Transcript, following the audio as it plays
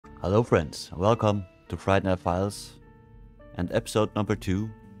Hello friends, welcome to FrightNight Files and episode number 2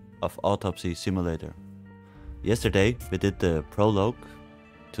 of Autopsy Simulator. Yesterday we did the prologue.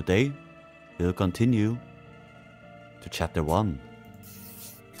 Today we'll continue to chapter 1.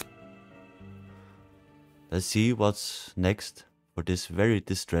 Let's see what's next for this very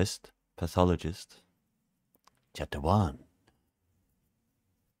distressed pathologist. Chapter 1.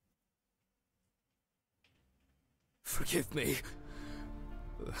 Forgive me.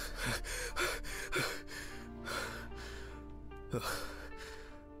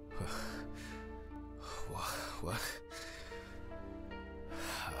 What?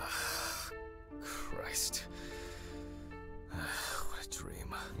 Christ. What a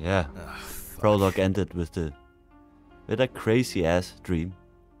dream. Yeah. Prologue ended with a crazy ass dream.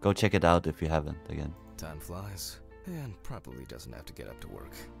 Go check it out if you haven't again. Time flies, and probably doesn't have to get up to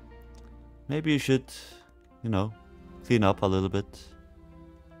work. Maybe you should, clean up a little bit.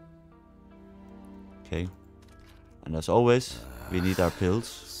 Okay. And as always, we need our pills.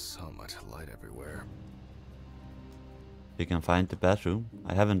 So much light everywhere. We can find the bathroom.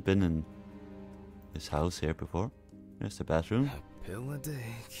 I haven't been in this house here before. There's the bathroom. A pill a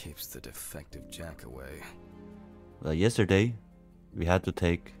day keeps the defective Jack away. Well, yesterday we had to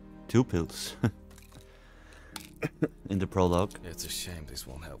take 2 pills in the prologue. It's a shame this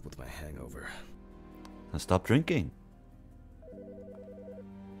won't help with my hangover. And stop drinking.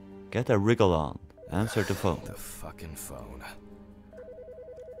 Get a wriggle on. Answer the phone. The fucking phone.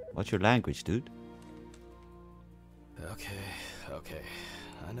 What's your language, dude? Okay.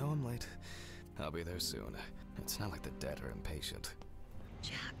 I know I'm late. I'll be there soon. It's not like the dead are impatient.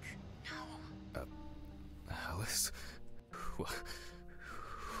 Jack, no. Alice?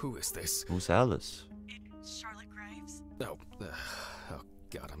 Who is this? Who's Alice? It's Charlotte Graves. Oh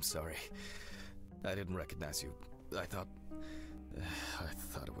God, I'm sorry. I didn't recognize you. I thought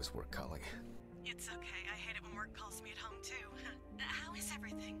it was work calling. It's okay. I hate it when work calls me at home too. How is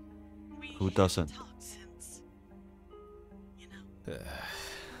everything? Who doesn't? Haven't talked since,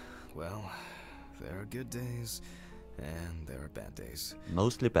 Well, there are good days, and there are bad days.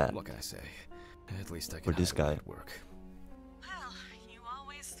 Mostly bad. What can I say? At least I can For this guy. at work. Well, you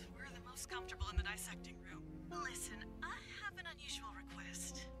always were the most comfortable in the dissecting room. Listen, I have an unusual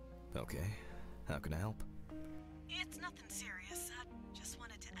request. Okay, how can I help? It's nothing serious. I just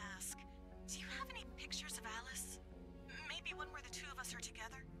wanted to ask, do you have any pictures of Alice? Maybe one where the two of us are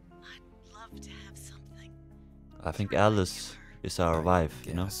together? I'd love to have something. I think Alice is our wife,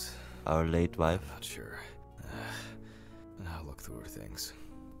 Yes. Our late wife. I'm not sure. I'll look through her things.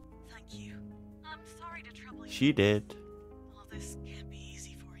 Thank you. I'm sorry to trouble you. She did. All this can't be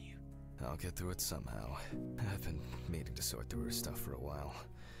easy for you. I'll get through it somehow. I've been meaning to sort through her stuff for a while.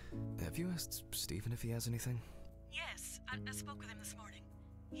 Have you asked Stephen if he has anything? Yes, I spoke with him this morning.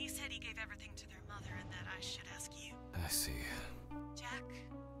 He said he gave everything to their mother and that I should ask you. I see. Jack,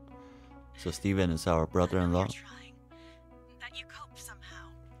 So Steven is our I brother-in-law. know you're trying. That you cope somehow.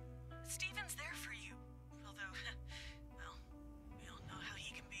 Stephen's there for you. Although, well, we all know how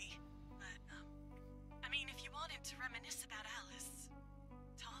he can be. But, I mean, if you wanted to reminisce about Alice,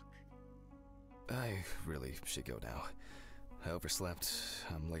 talk. I really should go now. I overslept,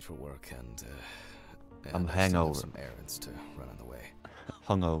 I'm late for work, and I'm I still have hangover. some errands to run on the way.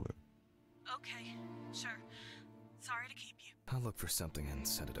 Hungover. Okay, sure. Sorry to keep you. I'll look for something and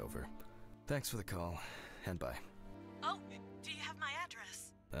send it over. Thanks for the call, and bye. Oh, do you have my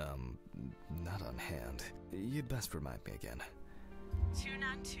address? Not on hand. You'd best remind me again.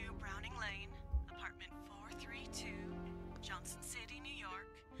 292 Browning Lane, apartment 432, Johnson City, New York.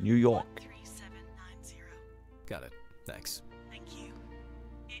 New York. 13790. Got it. Thanks. Thank you.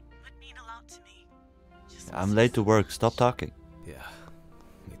 It would mean a lot to me. Just I'm late to work. Stop talking. Yeah,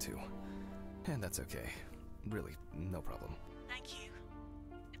 me too. And that's okay. Really, no problem. Thank you.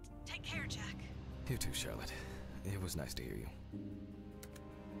 Take care, Jack. You too, Charlotte. It was nice to hear you.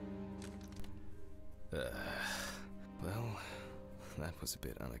 Well, that was a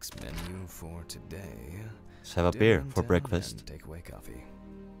bit unexpected. Menu for today. Let's have a beer for breakfast. Takeaway coffee.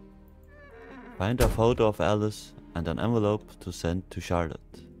 Find a photo of Alice and an envelope to send to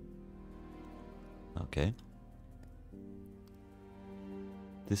Charlotte. Okay.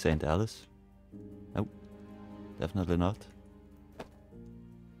 This ain't Alice. Nope. Definitely not.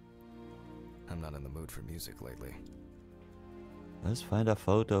 I'm not in the mood for music lately. Let's find a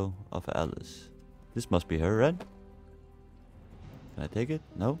photo of Alice. This must be her, right? Can I take it?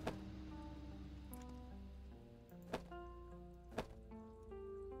 No?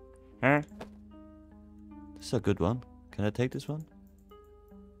 Huh? This is a good one. Can I take this one?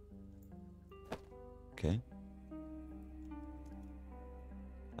 Okay.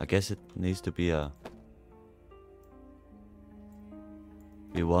 I guess it needs to be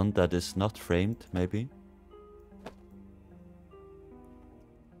one that is not framed, maybe.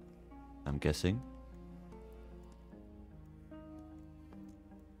 I'm guessing.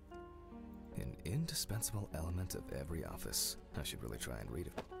 An indispensable element of every office. I should really try and read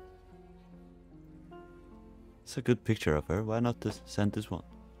it. It's a good picture of her. Why not just send this one?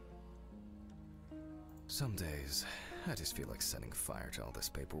 Some days, I just feel like setting fire to all this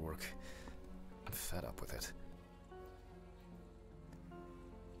paperwork. I'm fed up with it.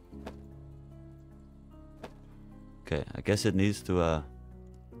 Okay, I guess it needs to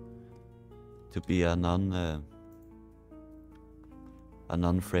be a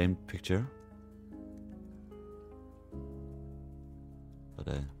non-framed picture. But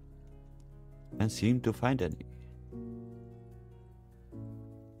I can't seem to find any.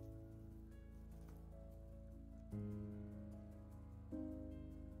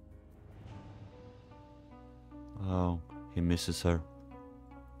 Oh, he misses her.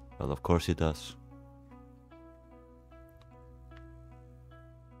 Well, of course he does.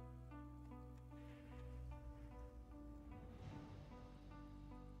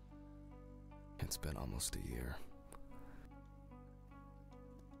 It's been almost a year.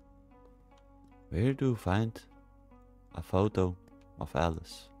 Where do you find a photo of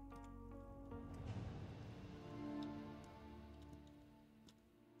Alice?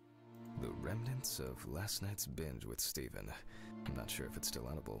 The remnants of last night's binge with Steven. I'm not sure if it's still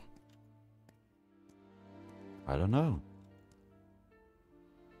edible. I don't know.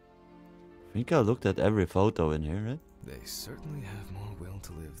 I think I looked at every photo in here, right? They certainly have more will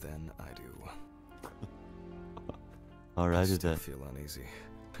to live than I do. I Alrighty still then. feel uneasy.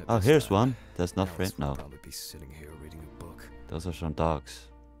 At Oh, this here's time, one. That's not Alice framed will now. probably be sitting here reading a book. Those are some dogs.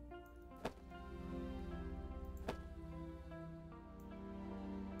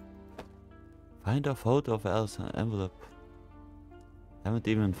 Find a photo of Alice in an envelope. Haven't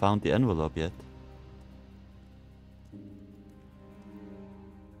even found the envelope yet.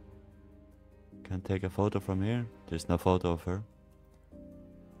 Can take a photo from here. There's no photo of her.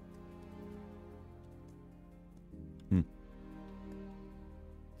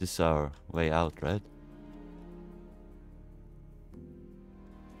 This is our way out, right?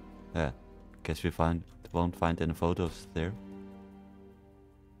 Yeah. Guess we won't find any photos there.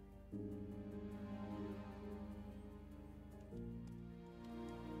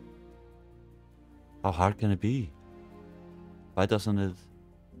 How hard can it be? Why doesn't it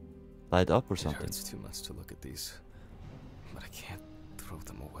light up or It something? hurts too much to look at these, but I can't throw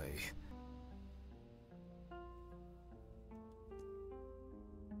them away.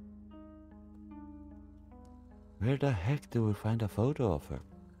 Where the heck do we find a photo of her?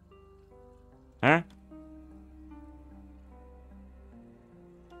 Huh?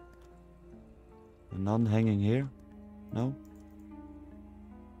 None hanging here? No?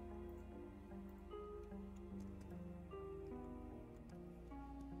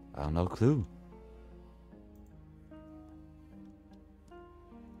 I have no clue.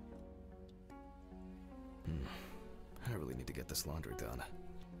 I really need to get this laundry done.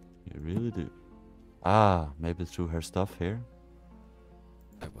 You really do. Ah, maybe through her stuff here.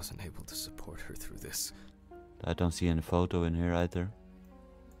 I wasn't able to support her through this. I don't see any photo in here either.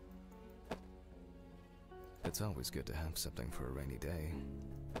 It's always good to have something for a rainy day.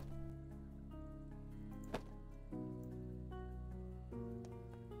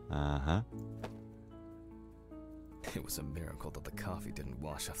 Uh-huh. It was a miracle that the coffee didn't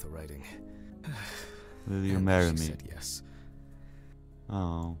wash off the writing. Will you And marry she me? said yes.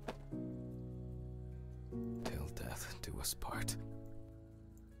 Oh. Till death do us part.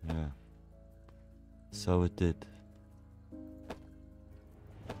 Yeah. So it did.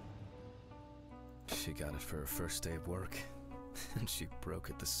 She got it for her first day of work, and she broke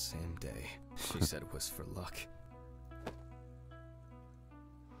it the same day. She said it was for luck.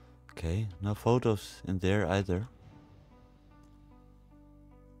 Okay, no photos in there either.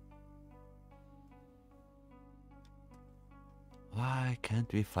 Why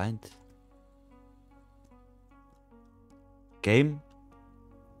can't we find... Game?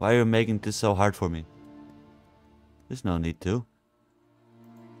 Why are you making this so hard for me? There's no need to.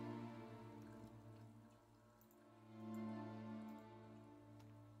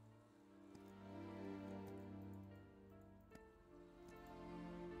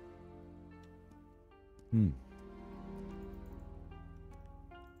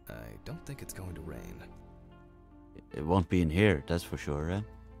 I don't think it's going to rain. It won't be in here, that's for sure, right?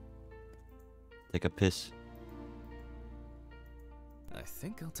 Take a piss. I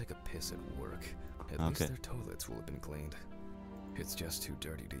think I'll take a piss at work. At Okay. least their toilets will have been cleaned. It's just too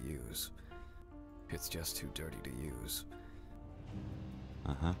dirty to use. It's just too dirty to use.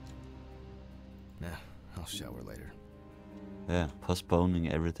 Uh-huh. Nah, I'll shower later. Yeah,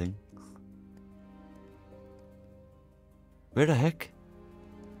 postponing everything. Where the heck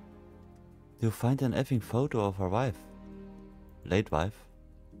do you find an effing photo of our wife? Late wife.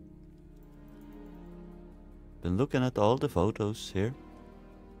 Been looking at all the photos here.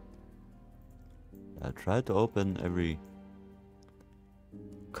 I tried to open every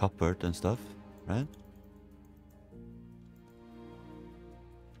cupboard and stuff, right?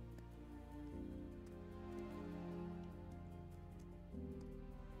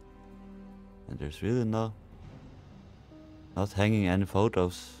 And there's really not hanging any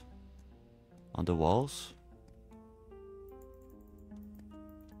photos on the walls.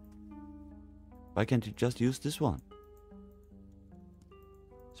 Why can't you just use this one?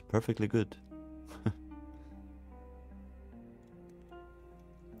 It's perfectly good.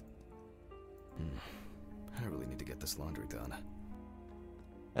 I really need to get this laundry done.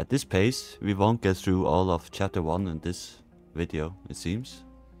 At this pace, we won't get through all of chapter 1 in this video, it seems.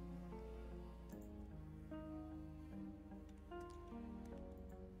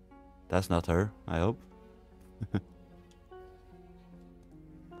 That's not her, I hope.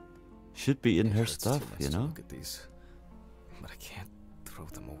 Should be in her Hurts too stuff, much you to know? Look at these, but I can't throw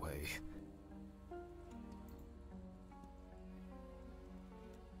them away.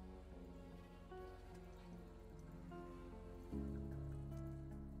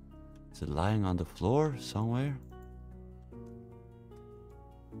 Is it lying on the floor somewhere?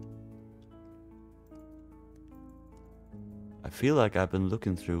 I feel like I've been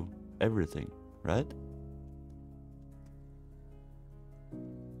looking through everything, right?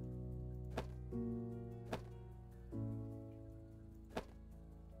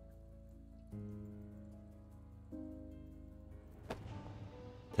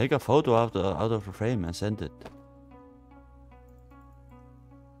 Take a photo out of the frame and send it.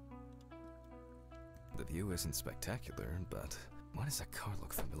 The view isn't spectacular, but why does that car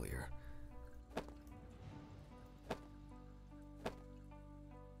look familiar?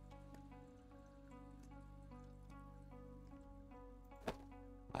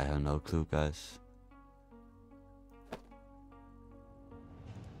 I have no clue, guys.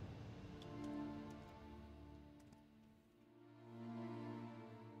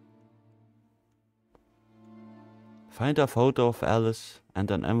 Find a photo of Alice and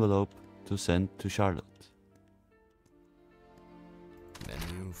an envelope to send to Charlotte.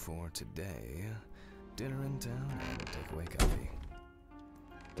 Menu for today. Dinner in town and takeaway coffee.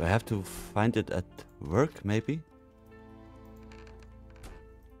 Do I have to find it at work, maybe?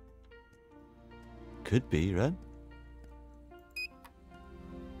 Could be, right?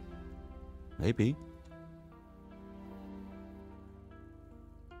 Maybe.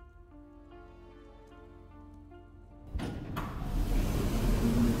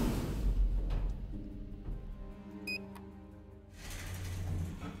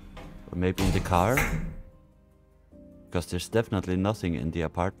 Or maybe in the car? Because there's definitely nothing in the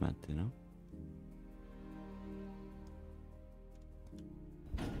apartment, you know?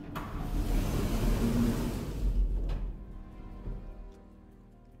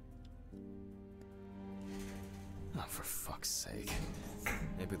 Oh, for fuck's sake.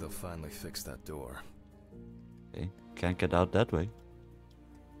 Maybe they'll finally fix that door. Okay, can't get out that way.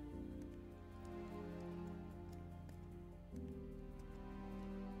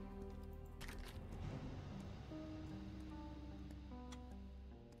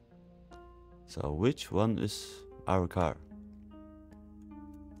 So which one is our car?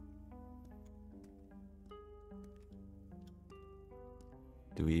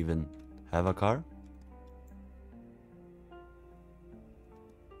 Do we even have a car?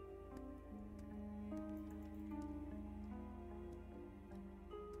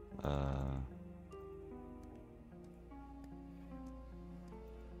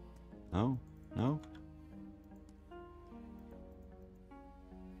 No, no.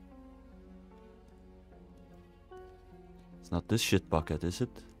 It's not this shit bucket, is it?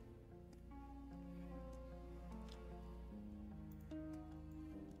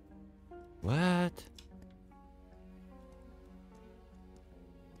 What?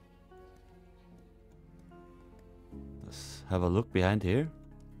 Let's have a look behind here.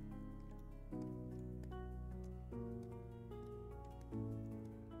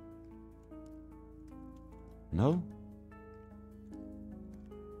 No?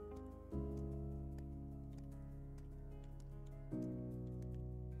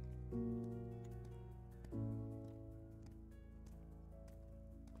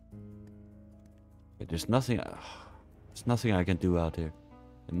 There's nothing. There's There's nothing I can do out here.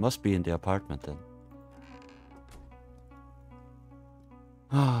 It must be in the apartment then.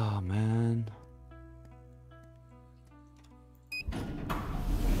 Ah, man.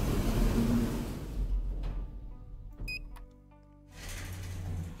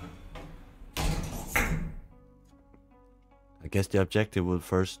 I guess the objective would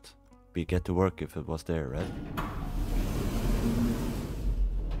first be get to work if it was there, right?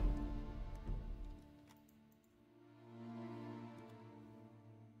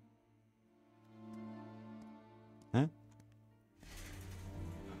 Huh?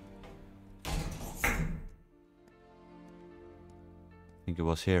 I think it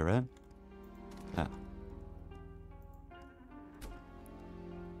was here, right? Ah.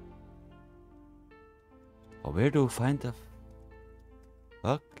 Oh, where do we find the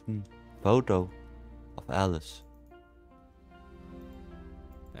fucking photo of Alice?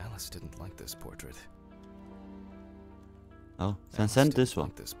 Alice didn't like this portrait. Oh, then Alice send didn't this one.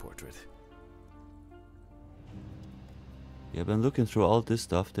 like this portrait. Yeah, I've been looking through all this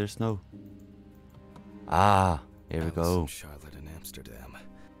stuff. There's no. Ah, here we Alice go. and Charlotte in Amsterdam.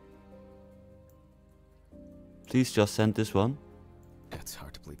 Please just send this one. It's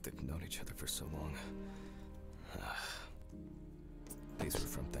hard to believe they've known each other for so long. These were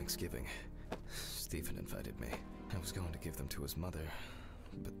from Thanksgiving. Stephen invited me. I was going to give them to his mother,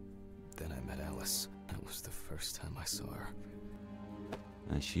 but then I met Alice. That was the first time I saw her.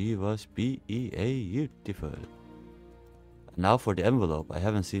 And she was beautiful. Now for the envelope. I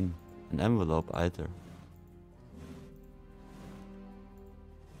haven't seen an envelope either.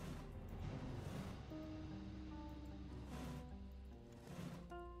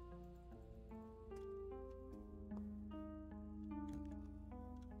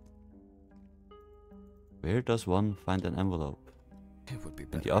 Where does one find an envelope? It would be In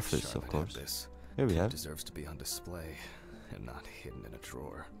better the if office, of Charlotte had course. this. Here we Kid have. deserves to be on display and not hidden in a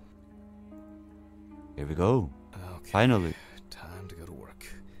drawer. Here we go. Okay. Finally. Time to go to work.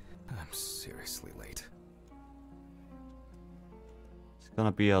 I'm seriously late. It's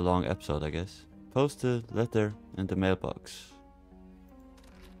gonna be a long episode, I guess. Post the letter in the mailbox.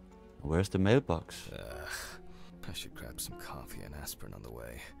 Where's the mailbox? I should grab some coffee and aspirin on the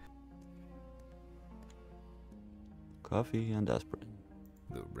way. Coffee and aspirin.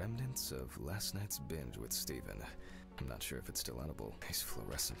 The remnants of last night's binge with Stephen. I'm not sure if it's still edible. These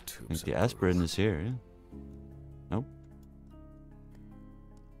fluorescent I tubes. think the are aspirin brutal. is here, yeah? Nope.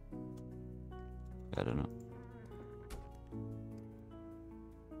 I don't know.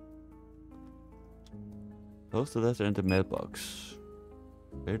 Post the letter in the mailbox.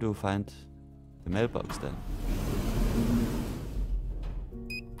 Where do we find the mailbox then?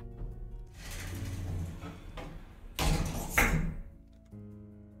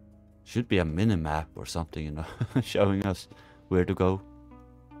 Should be a mini-map or something, you know, showing us where to go.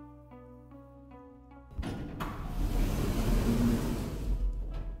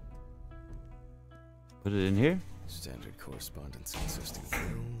 Put it in here? Standard correspondence consisting of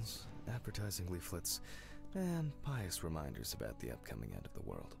bills, advertising leaflets, and pious reminders about the upcoming end of the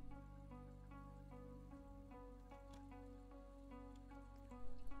world.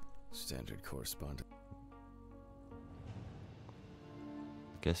 Standard correspondence.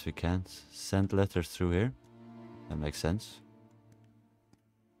 Guess we can't send letters through here. That makes sense.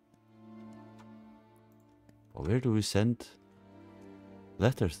 But where do we send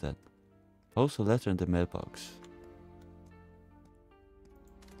letters then? Post a letter in the mailbox.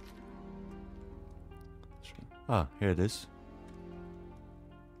 Ah, here it is.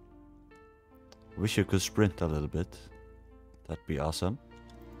 Wish you could sprint a little bit. That'd be awesome.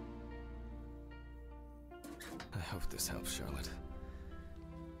 I hope this helps, Charlotte.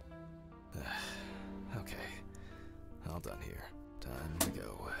 Okay, all done here. Time to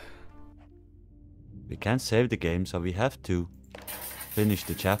go. We can't save the game, so we have to finish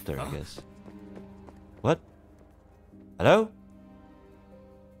the chapter, I guess. What? Hello?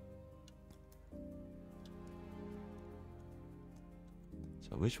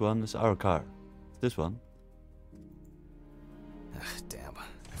 So which one is our car? This one. Damn,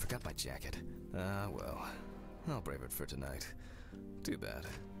 I forgot my jacket. Well, I'll brave it for tonight. Too bad.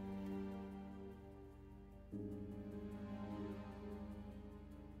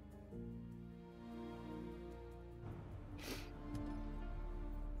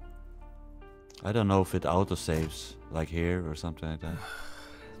 I don't know if it auto-saves, like here or something like that.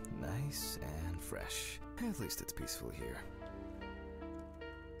 Nice and fresh. At least it's peaceful here.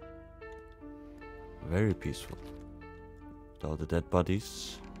 Very peaceful. With all the dead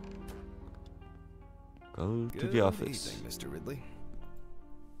bodies. Go to the office. Evening, Mr. Ridley.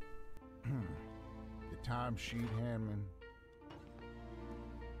 It timesheet handman.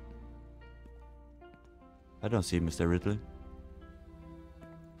 I don't see Mr. Ridley.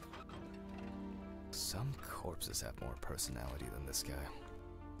 Some corpses have more personality than this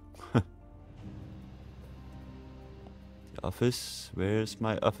guy. The office? Where's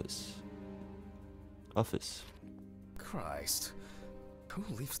my office? Office. Christ. Who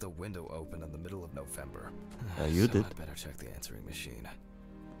leaves the window open in the middle of November? You So did. I'd better check the answering machine.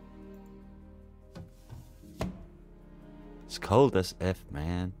 It's cold as F,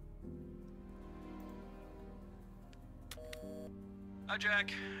 man. Hi,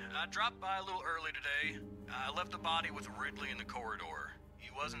 Jack. I dropped by a little early today. I left the body with Ridley in the corridor. He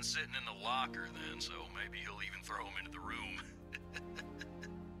wasn't sitting in the locker then, so maybe he'll even throw him into the room.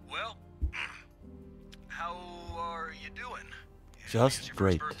 Well, how are you doing? Just It's your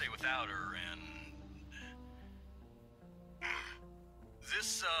great. first birthday without her, and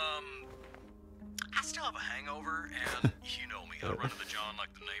this, I still have a hangover, and you know me, I run to the John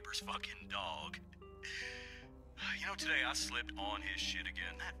like the neighbor's fucking dog. You know, today I slipped on his shit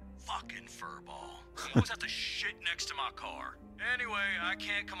again. That fucking furball. He always has to shit next to my car. Anyway, I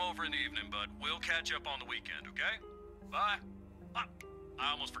can't come over in the evening, but we'll catch up on the weekend, okay? Bye.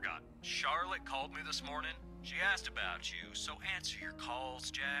 I almost forgot. Charlotte called me this morning. She asked about you, so answer your calls,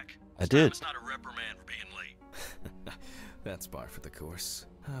 Jack. I This time did. It's not a reprimand for being late. That's par for the course.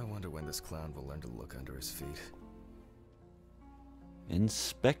 I wonder when this clown will learn to look under his feet.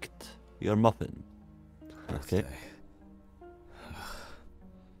 Inspect your muffin. Okay. Birthday.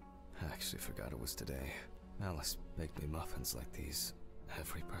 I actually forgot it was today. Alice baked me muffins like these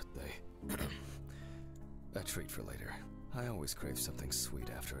every birthday. A treat for later. I always crave something sweet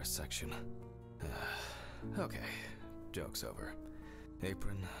after a section. Okay, joke's over.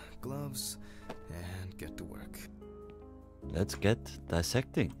 Apron, gloves, and get to work. Let's get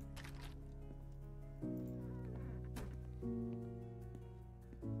dissecting.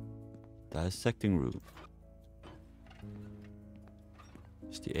 Dissecting room.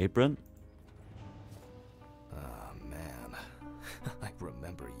 Is the apron? Ah, man. I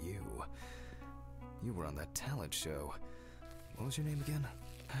remember you. You were on that talent show. What was your name again?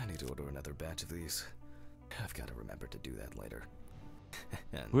 I need to order another batch of these. I've got to remember to do that later.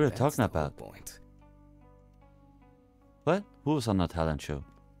 And We were that's talking the whole about. point. What? Who was on that talent show?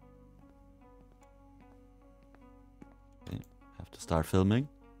 Okay, have to start filming.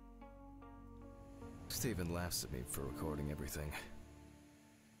 Steven laughs at me for recording everything.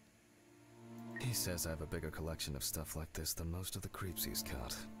 He says I have a bigger collection of stuff like this than most of the creeps he's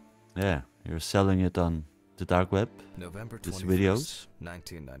caught. Yeah, you're selling it on the dark web. November These 21st, videos.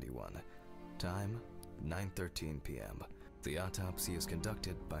 1991. Time, 9:13 p.m. The autopsy is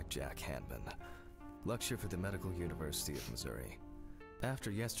conducted by Jack Hanman. Lecture for the Medical University of Missouri.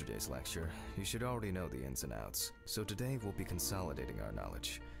 After yesterday's lecture, you should already know the ins and outs, so today we'll be consolidating our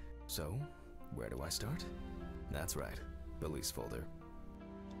knowledge. So, where do I start? That's right, police folder.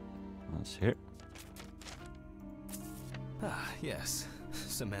 Let's hear. Ah, yes,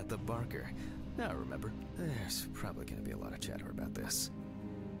 Samantha Barker. Now remember, there's probably going to be a lot of chatter about this.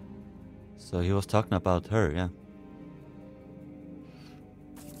 So he was talking about her, yeah.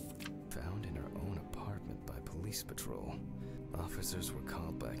 Found in her own apartment by police patrol. Officers were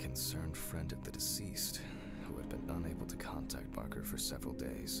called by a concerned friend of the deceased, who had been unable to contact Barker for several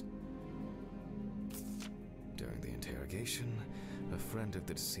days. During the interrogation, a friend of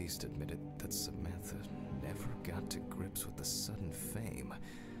the deceased admitted that Samantha never got to grips with the sudden fame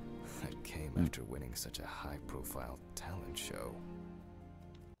that came after winning such a high-profile talent show.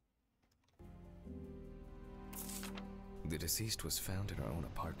 The deceased was found in her own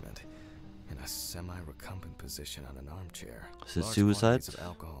apartment, in a semi-recumbent position on an armchair. Is it Large suicide? quantities of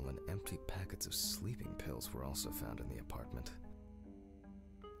alcohol and empty packets of sleeping pills were also found in the apartment.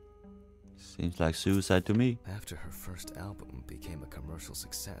 Seems like suicide to me. After her first album became a commercial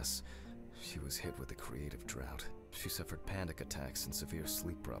success, she was hit with a creative drought. She suffered panic attacks and severe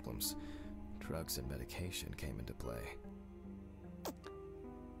sleep problems. Drugs and medication came into play.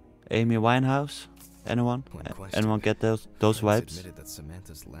 Amy Winehouse? Anyone? When questioned, Anyone get those friends vibes? admitted that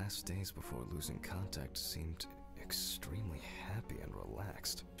Samantha's last days before losing contact seemed extremely happy and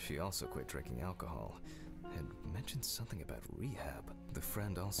relaxed. She also quit drinking alcohol and mentioned something about rehab. The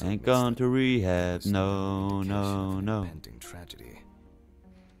friend also Ain't admits gone that to there rehab, was no no, indication of no, an no. impending tragedy.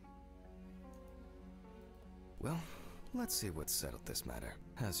 Well, let's see what settled this matter.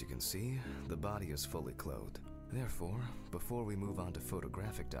 As you can see, the body is fully clothed. Therefore, before we move on to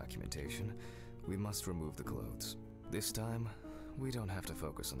photographic documentation, we must remove the clothes. This time, we don't have to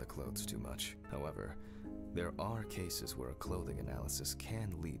focus on the clothes too much. However, there are cases where a clothing analysis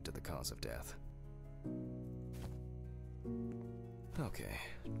can lead to the cause of death. Okay,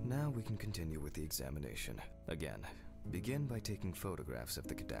 now we can continue with the examination. Again, begin by taking photographs of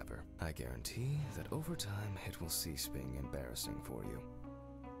the cadaver. I guarantee that over time it will cease being embarrassing for you.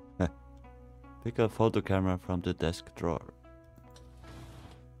 Pick a photo camera from the desk drawer.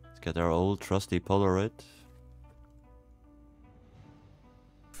 Let's get our old trusty Polaroid.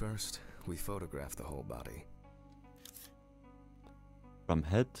 First, we photograph the whole body. From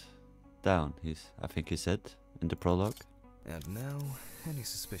head down, I think he said in the prologue. And now, any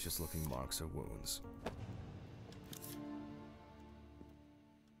suspicious looking marks or wounds.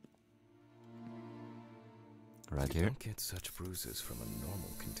 Right You here. don't get such bruises from a normal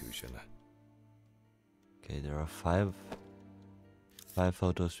contusion. Okay, there are five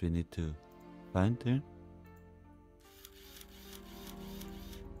photos we need to find here.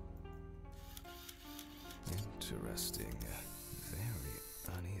 Interesting. Very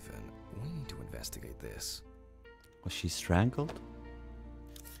uneven. We need to investigate this. Was she strangled?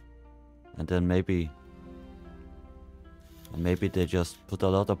 And then maybe they just put a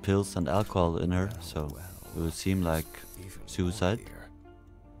lot of pills and alcohol in her, so it would seem like Even more suicide. here.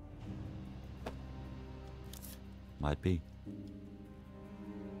 Might be.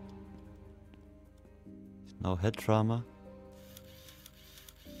 No head trauma.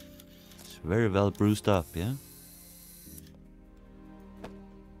 It's very well bruised up, yeah?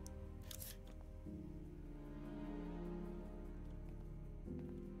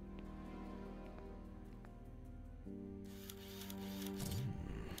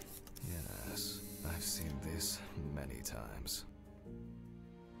 Yes, I've seen this many times.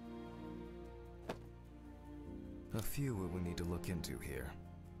 A few we will need to look into here.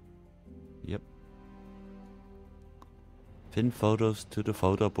 Yep. Pin photos to the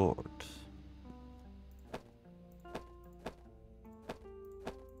photo board.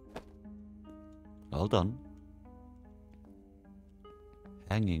 Well done.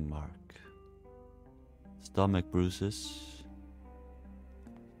 Hanging mark. Stomach bruises.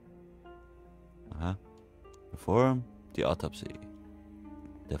 Perform the autopsy.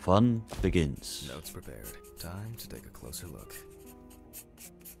 The fun begins. Notes prepared. Time to take a closer look.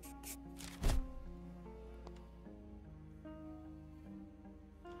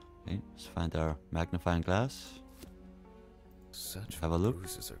 Okay, let's find our magnifying glass. Such Have a look.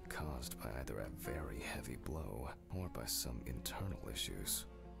 bruises are caused by either a very heavy blow or by some internal issues.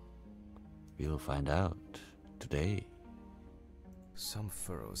 We'll find out today. Some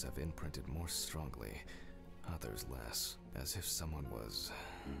furrows have imprinted more strongly, others less, as if someone was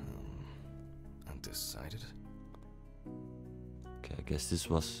undecided. Okay, I guess this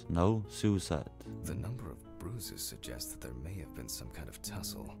was no suicide. The number of bruises suggests that there may have been some kind of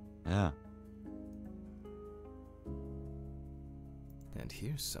tussle. Yeah. And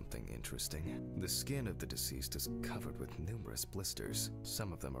here's something interesting. The skin of the deceased is covered with numerous blisters.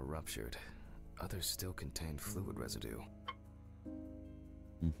 Some of them are ruptured, others still contain fluid residue.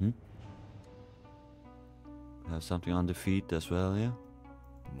 Have something on the feet as well, yeah?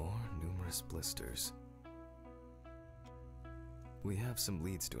 More numerous blisters. We have some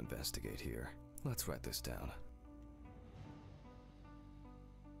leads to investigate here. Let's write this down.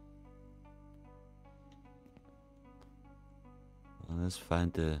 Well, let's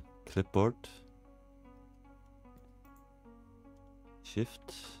find the clipboard.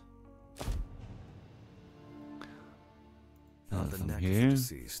 Shift. On the from neck of here. the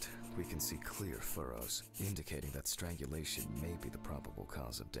deceased, we can see clear furrows, indicating that strangulation may be the probable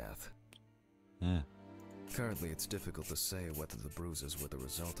cause of death. Yeah. Currently, it's difficult to say whether the bruises were the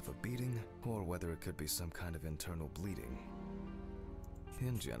result of a beating or whether it could be some kind of internal bleeding.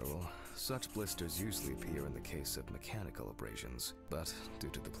 In general, such blisters usually appear in the case of mechanical abrasions, but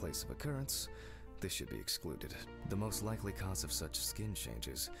due to the place of occurrence, this should be excluded. The most likely cause of such skin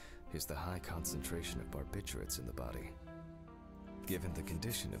changes is the high concentration of barbiturates in the body. Given the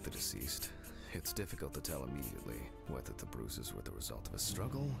condition of the deceased, it's difficult to tell immediately whether the bruises were the result of a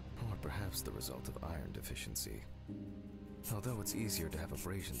struggle or perhaps the result of iron deficiency. Although it's easier to have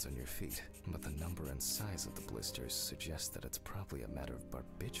abrasions on your feet, but the number and size of the blisters suggests that it's probably a matter of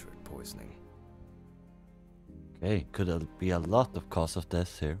barbiturate poisoning. Okay, could be a lot of cause of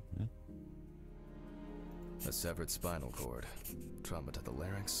death here. Yeah. A severed spinal cord, trauma to the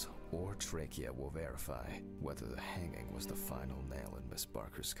larynx, or trachea will verify whether the hanging was the final nail in Miss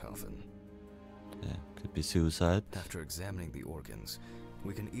Barker's coffin. Yeah, could be suicide. After examining the organs,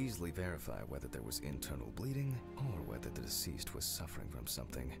 we can easily verify whether there was internal bleeding or whether the deceased was suffering from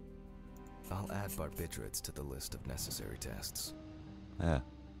something. I'll add barbiturates to the list of necessary tests. Yeah,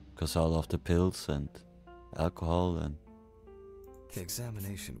 because all of the pills and alcohol and...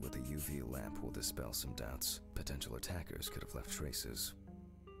 Examination with a UV lamp will dispel some doubts. Potential attackers could have left traces.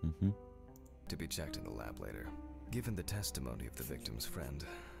 To be checked in the lab later. Given the testimony of the victim's friend,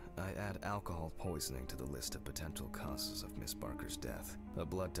 I add alcohol poisoning to the list of potential causes of Miss Barker's death. A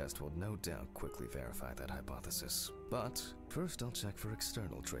blood test will no doubt quickly verify that hypothesis. But first I'll check for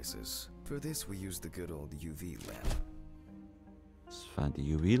external traces. For this we use the good old UV lamp. Let's find the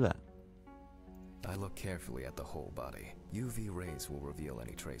UV lamp. I look carefully at the whole body. UV rays will reveal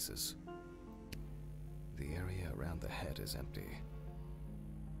any traces. The area around the head is empty.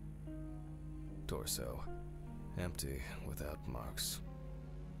 Torso, empty without marks.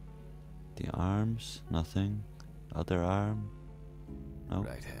 The arms, nothing. Other arm, no.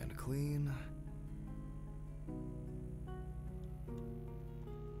 Right hand clean.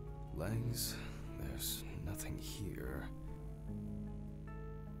 Legs, there's nothing here.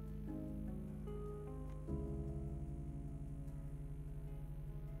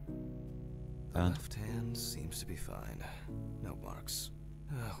 The left hand seems to be fine. No marks.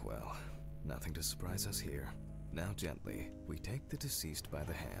 Well, nothing to surprise us here. Now gently, we take the deceased by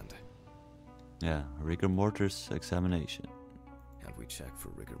the hand. Yeah, rigor mortis examination. And we check for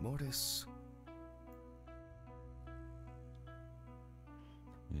rigor mortis.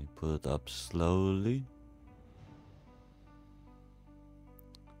 We pull it up slowly.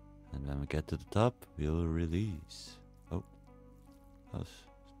 And when we get to the top, we'll release. Oh, that was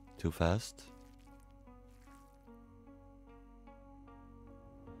too fast.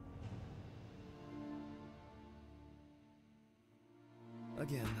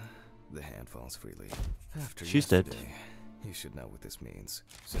 Again, the hand falls freely. After She's dead. You should know what this means.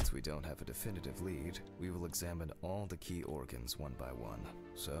 Since we don't have a definitive lead, we will examine all the key organs one by one.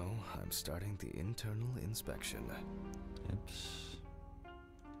 So, I'm starting the internal inspection. Oops.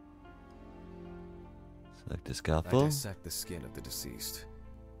 Select the scalpel. I dissect the skin of the deceased.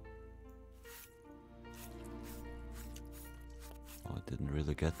 Oh, I didn't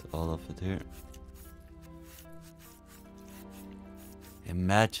really get all of it here.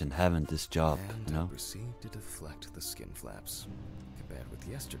 Imagine having this job, and you know? proceed to deflect the skin flaps. Compared with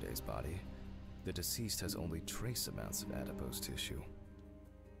yesterday's body, the deceased has only trace amounts of adipose tissue.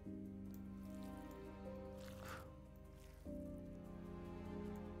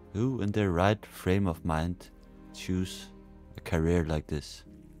 Who in their right frame of mind choose a career like this?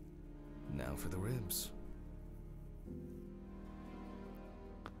 Now for the ribs.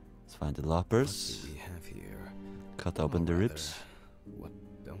 Let's find the What loppers. do we have here? Cut open the Or ribs. rather, what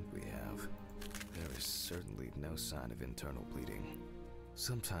don't we have? There is certainly no sign of internal bleeding.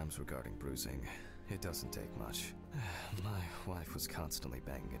 Sometimes regarding bruising, it doesn't take much. My wife was constantly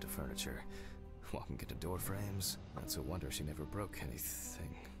banging into furniture, walking into door frames. That's a wonder she never broke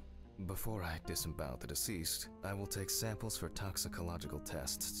anything. Before I disembowel the deceased, I will take samples for toxicological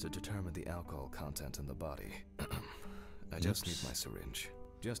tests to determine the alcohol content in the body. I just need my syringe.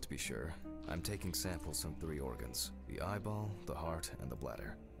 Just to be sure, I'm taking samples from 3 organs: the eyeball, the heart, and the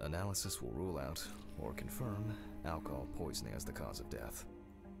bladder. Analysis will rule out, or confirm, alcohol poisoning as the cause of death.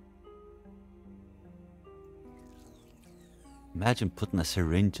 Imagine putting a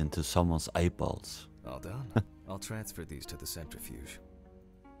syringe into someone's eyeballs. All done. I'll transfer these to the centrifuge.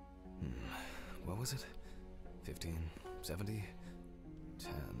 What was it? 15, 70,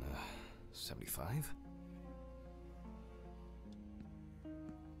 10, 75?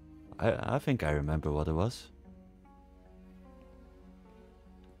 I think I remember what it was.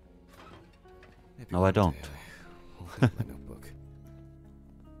 Maybe No, I one don't. day I will get my notebook.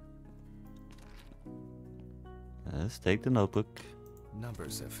 Let's take the notebook.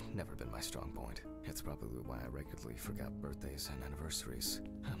 Numbers have never been my strong point. It's probably why I regularly forgot birthdays and anniversaries.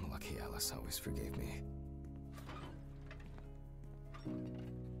 I'm lucky Alice always forgave me.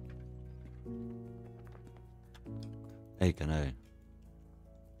 Hey, can I?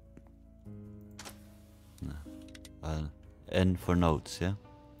 No. N for notes, yeah?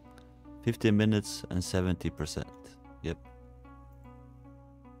 15 minutes and 70%. Yep.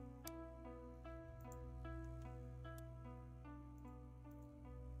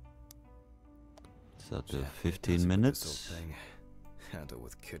 So to Jeff, 15 doesn't with minutes this old thing. Handle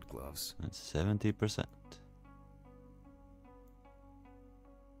with kid gloves. and 70%.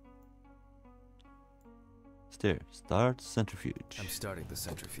 Start centrifuge. I'm starting the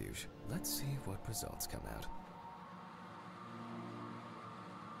centrifuge. Let's see what results come out.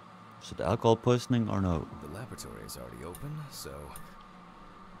 Is it alcohol poisoning or no? The laboratory is already open, so...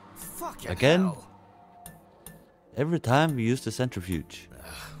 Fucking Again? hell! Every time we use the centrifuge.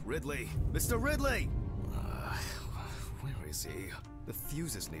 Ridley! Mr. Ridley! Where is he? The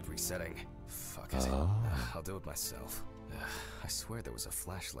fuses need resetting. Fuck it. Oh. I'll do it myself. I swear there was a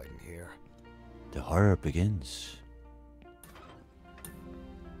flashlight in here. The horror begins.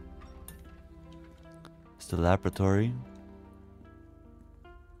 It's the laboratory.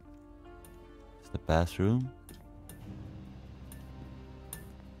 It's the bathroom.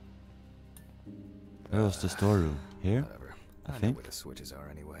 Where was the storeroom? Here? Whatever. I know think. where the switches are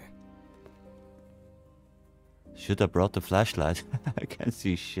anyway. Should have brought the flashlight. I can't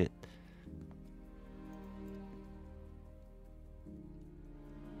see shit.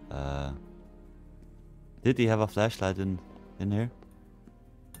 Did he have a flashlight in here?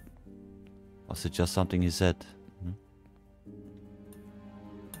 Was it just something he said? Hmm?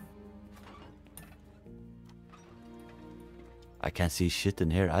 I can't see shit in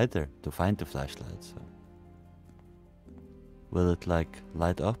here either to find the flashlight, so. Will it like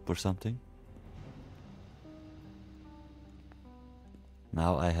light up or something?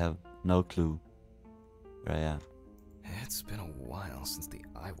 Now I have no clue where I am. It's been a while since the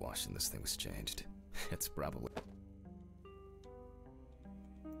eye wash in this thing was changed. It's probably...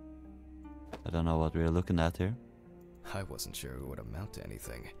 I don't know what we're looking at here. I wasn't sure it would amount to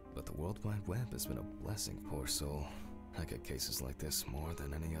anything, but the World Wide Web has been a blessing, poor soul. I get cases like this more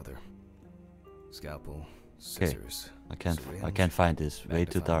than any other. Scalpel, scissors, I can't syringe, find this. Way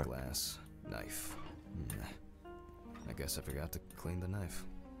too magnifying dark. glass, knife. I guess I forgot to clean the knife.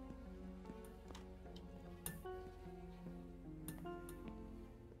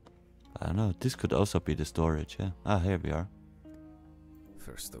 I don't know. This could also be the storage. Yeah. Ah, here we are.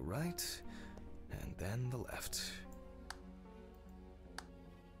 First the right, and then the left.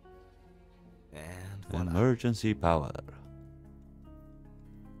 And voila. Emergency power.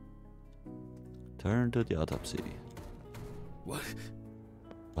 Turn to the autopsy. What?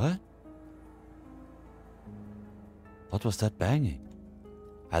 What? What was that banging?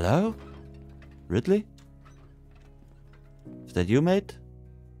 Hello? Ridley? Is that you, mate?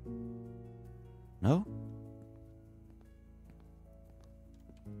 No?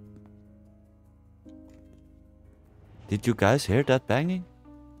 Did you guys hear that banging?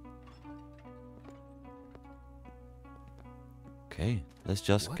 Okay, let's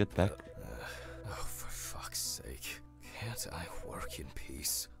just What get back. oh, for fuck's sake. Can't I work in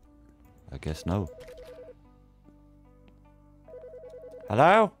peace? I guess no.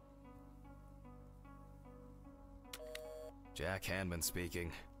 Hello? Jack Hanman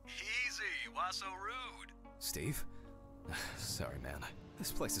speaking. Easy, why so rude? Steve? Sorry, man.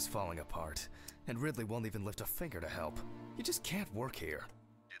 This place is falling apart, and Ridley won't even lift a finger to help. You just can't work here.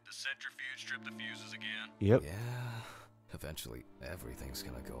 Did the centrifuge strip the fuses again? Yep. Yeah, eventually everything's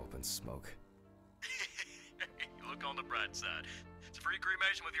gonna go up in smoke. Look on the bright side. It's a free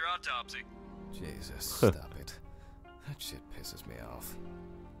cremation with your autopsy. Jesus, stop it. That shit pisses me off.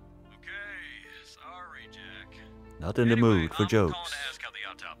 Okay, sorry, Jack. Not in the Anyway, mood for I'm jokes. calling to ask how the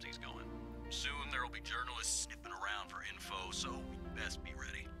autopsy's going. Soon there will be journalists sniffing around for info, so we best be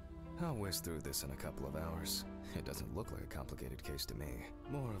ready. I'll whiz through this in a couple of hours. It doesn't look like a complicated case to me.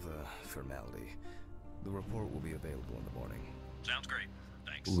 More of a formality. The report will be available in the morning. Sounds great.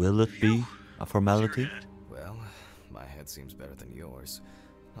 Thanks. Will it be a formality? Your head. Well, my head seems better than yours.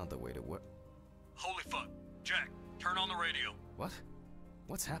 On the way to work. Holy fuck. Jack, turn on the radio. What?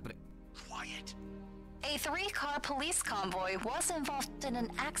 What's happening? Quiet. A 3-car police convoy was involved in an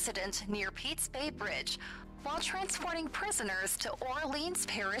accident near Pete's Bay Bridge while transporting prisoners to Orleans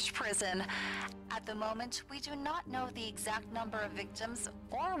Parish Prison. At the moment, we do not know the exact number of victims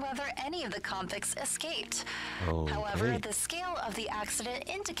or whether any of the convicts escaped. However, Okay. the scale of the accident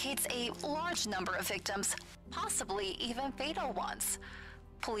indicates a large number of victims, possibly even fatal ones.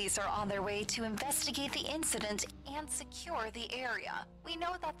 Police are on their way to investigate the incident and secure the area. We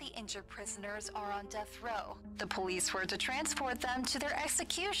know that the injured prisoners are on death row. The police were to transport them to their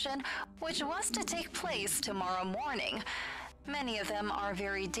execution, which was to take place tomorrow morning. Many of them are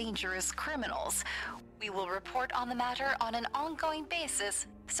very dangerous criminals. We will report on the matter on an ongoing basis,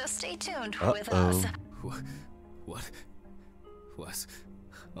 so stay tuned with us. What? Was,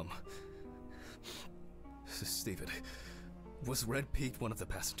 Steven, was Red Pete one of the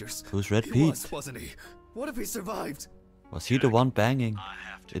passengers? Who's Red He Pete? was, wasn't he? What if he survived? Was he the one banging I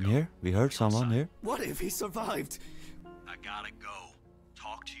have to in go. here? We heard someone here. What if he survived? I gotta go.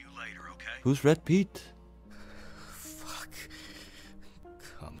 Talk to you later, okay? Who's Red Pete? Fuck.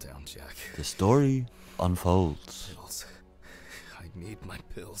 Calm down, Jack. The story unfolds. Pills. I need my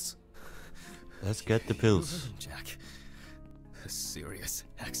pills. Let's get the You pills. heard him, Jack. A serious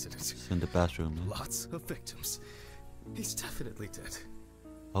accident. It's in the bathroom. Huh? Lots of victims. He's definitely dead.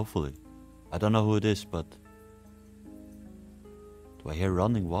 Hopefully. I don't know who it is, but... Do I hear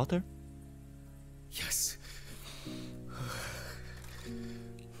running water? Yes.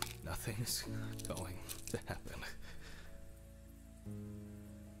 Nothing's going to happen.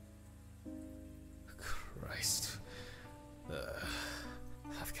 Christ.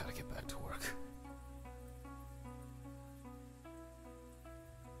 I've got to get back to work.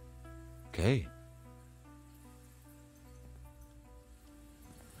 Okay.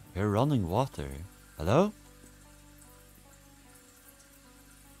 We're running water. Hello?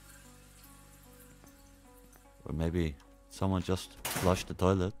 Or maybe someone just flushed the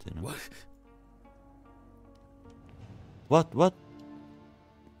toilet, you know. What? What?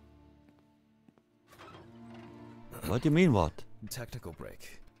 What do you mean, what? Technical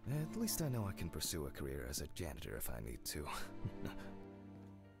break. At least I know I can pursue a career as a janitor if I need to.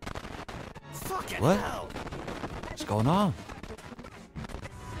 Fucking What? hell! What's going on?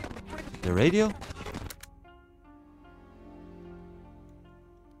 The radio?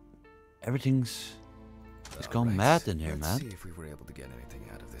 Everything's... It's gone Alright, mad in here, let's man. see if we were able to get anything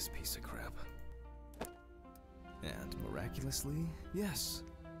out of this piece of crap. And miraculously, yes.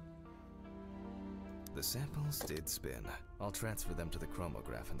 The samples did spin. I'll transfer them to the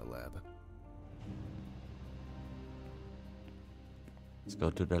chromograph in the lab. Let's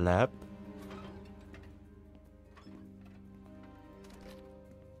go to the lab.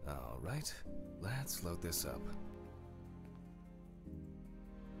 Alright, let's load this up.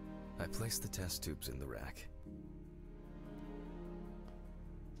 I placed the test tubes in the rack.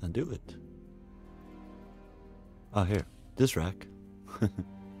 Then do it. Oh, here. This rack.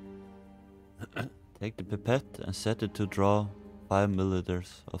 Take the pipette and set it to draw 5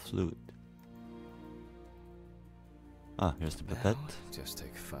 milliliters of fluid. Ah, here's the pipette. Now, just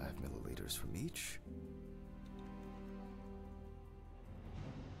take 5 milliliters from each.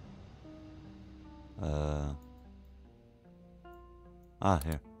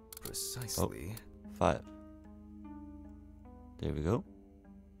 Here. Precisely. 5. There we go.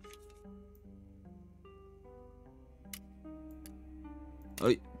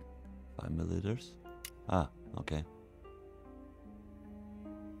 Oi. 5 milliliters. Ah, okay.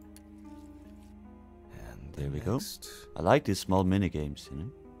 And There we next. go. I like these small mini games, you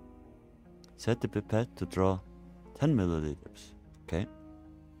know. Set the pipette to draw 10 milliliters. Okay.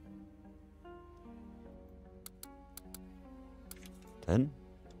 10.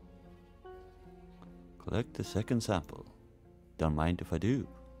 Collect the second sample. Don't mind if I do.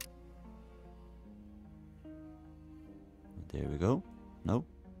 There we go. No.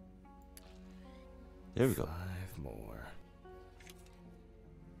 There we go. 5 more.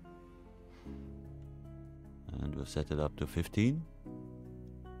 And we'll set it up to 15.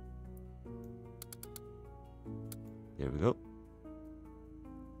 There we go.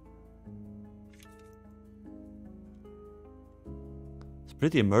 It's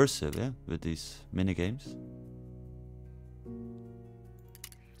pretty immersive, yeah, with these mini games.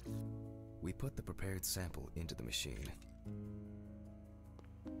 We put the prepared sample into the machine.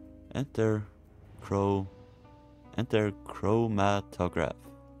 Enter chromatograph.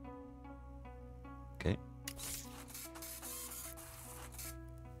 Okay.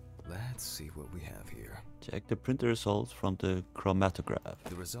 Let's see what we have here. Check the print results from the chromatograph.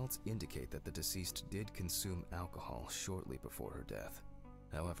 The results indicate that the deceased did consume alcohol shortly before her death.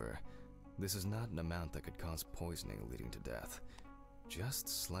 However, this is not an amount that could cause poisoning leading to death. Just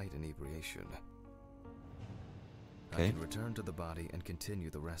slight inebriation. Okay. I can return to the body and continue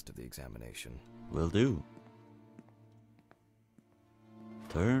the rest of the examination. Will do.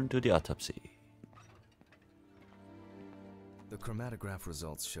 Turn to the autopsy. The chromatograph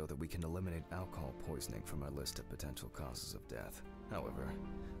results show that we can eliminate alcohol poisoning from our list of potential causes of death. However,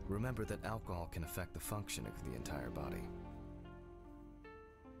 remember that alcohol can affect the functioning of the entire body.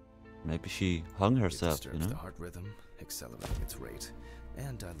 Maybe she hung It herself, you disturbs the know? heart rhythm, accelerating its rate,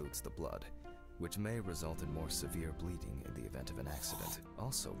 and dilutes the blood, which may result in more severe bleeding in the event of an accident.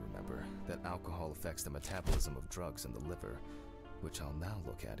 Also remember that alcohol affects the metabolism of drugs in the liver, which I'll now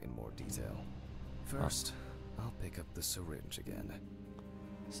look at in more detail. First, I'll pick up the syringe again.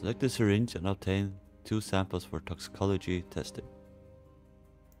 Select the syringe and obtain 2 samples for toxicology testing.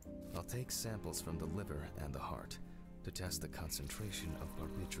 I'll take samples from the liver and the heart to test the concentration of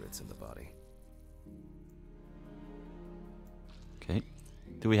barbiturates in the body. Okay.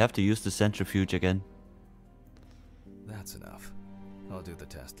 Do we have to use the centrifuge again? That's enough. I'll do the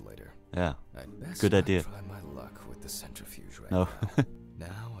test later. Yeah. I'd best Good not idea. try my luck with the centrifuge right No. now.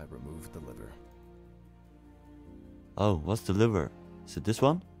 Now I remove the liver. Oh, what's the liver? Is it this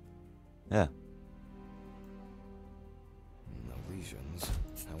one? Yeah. No lesions.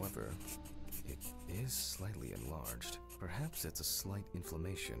 However, it is slightly enlarged. Perhaps it's a slight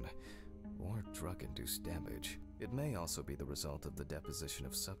inflammation or drug-induced damage. It may also be the result of the deposition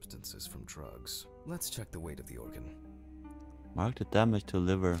of substances from drugs. Let's check the weight of the organ. Mark the damage to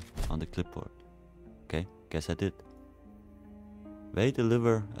liver on the clipboard. Okay, guess I did. Weigh the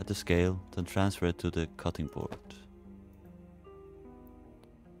liver at the scale, then transfer it to the cutting board.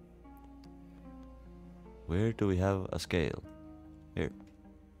 Where do we have a scale? Here.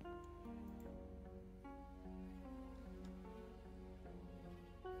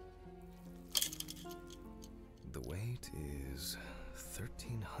 The weight is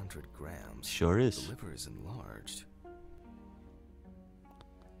 1,300 grams. Sure is. The liver is enlarged.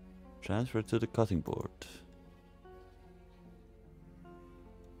 Transfer to the cutting board.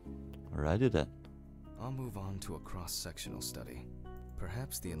 Alrighty then. I'll move on to a cross-sectional study.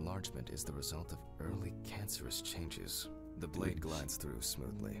 Perhaps the enlargement is the result of early cancerous changes. The blade glides through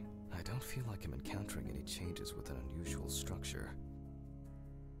smoothly. I don't feel like I'm encountering any changes with an unusual structure.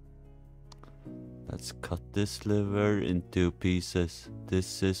 Let's cut this liver into pieces.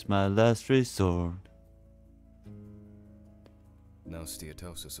 This is my last resort. No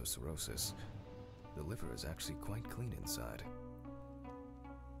steatosis or cirrhosis. The liver is actually quite clean inside.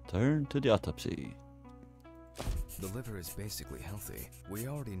 Turn to the autopsy. The liver is basically healthy. We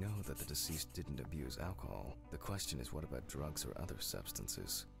already know that the deceased didn't abuse alcohol. The question is, what about drugs or other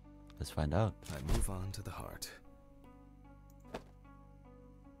substances? Let's find out. I move on to the heart.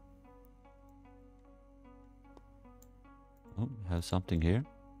 Oh, have something here.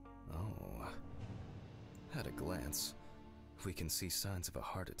 Oh. At a glance, we can see signs of a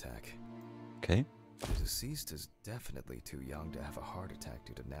heart attack. Okay. The deceased is definitely too young to have a heart attack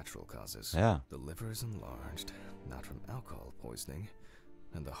due to natural causes. Yeah. The liver is enlarged, not from alcohol poisoning,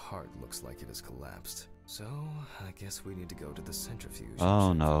 and the heart looks like it has collapsed. So, I guess we need to go to the centrifuge.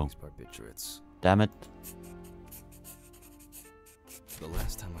 Oh and check no. for these barbiturates. Damn it. The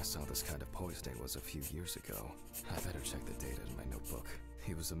last time I saw this kind of poisoning was a few years ago. I better check the data in my notebook.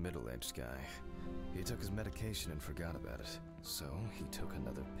 He was a middle-aged guy. He took his medication and forgot about it. So, he took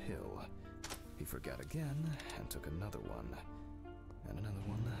another pill. He forgot again and took another one. And another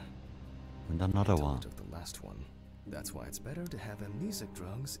one. And another Until he one. took the last one. That's why it's better to have amnesic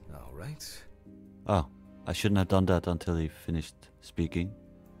drugs. Alright. Oh, I shouldn't have done that until he finished speaking.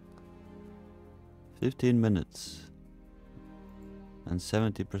 15 minutes. And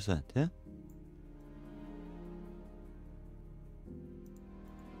 70%, yeah?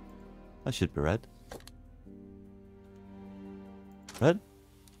 I should be right. Right?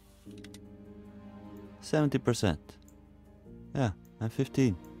 70%. Yeah, and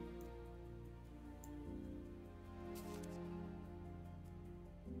 15.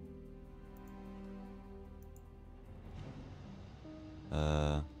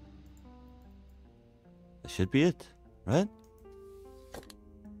 That should be it, right?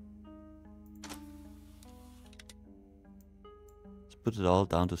 Let's put it all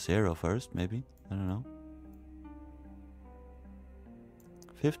down to 0 first, maybe. I don't know.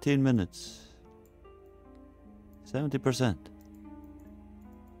 15 minutes. 70%.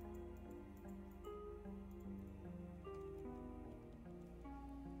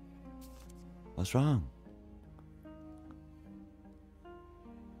 What's wrong?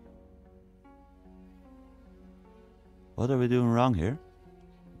 What are we doing wrong here?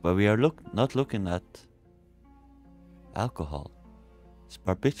 But we are not looking at alcohol. It's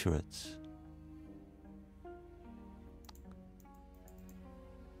barbiturates.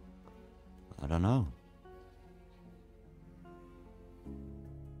 I don't know.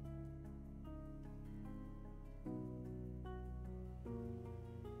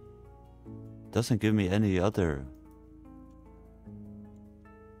 Doesn't give me any other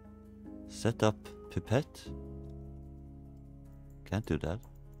setup pipette. Can't do that.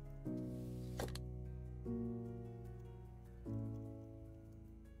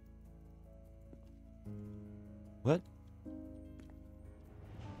 What?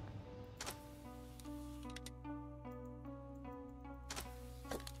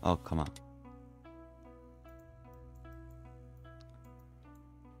 Oh, come on.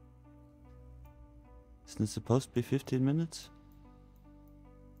 Isn't it supposed to be 15 minutes?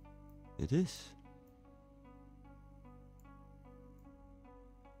 It is.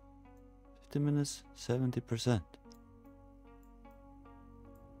 15 minutes, 70%.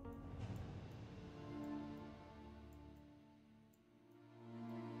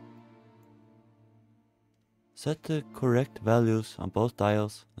 Set the correct values on both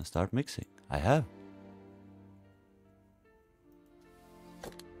dials and start mixing. I have.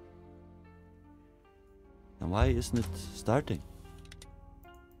 And why isn't it starting?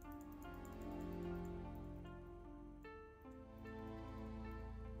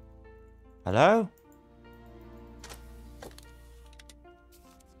 Hello?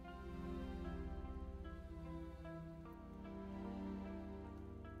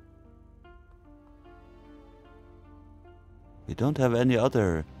 We don't have any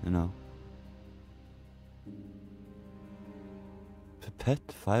other, you know.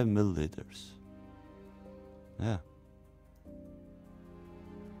 Pipette 5 milliliters. Yeah.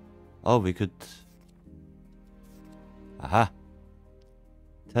 Oh, we could. Aha.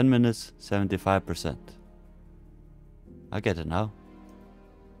 10 minutes, 75%. I get it now.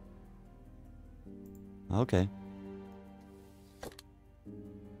 Okay.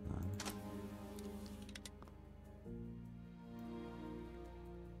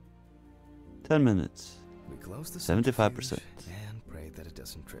 10 minutes. We close the 75%. and pray that it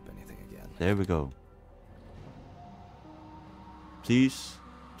doesn't trip anything again. There we go. Please,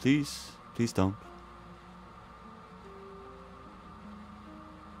 please, please don't.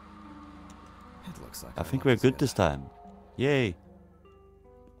 It looks like I think we're good this time. Yay!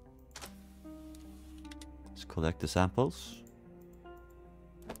 Let's collect the samples.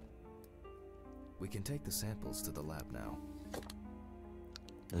 We can take the samples to the lab now.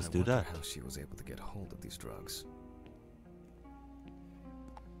 Let's I do wonder that. how she was able to get hold of these drugs.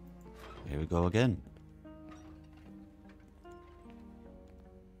 Here we go again.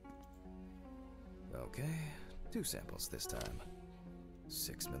 Okay, 2 samples this time.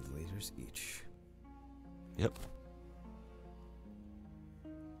 6 milliliters each. Yep.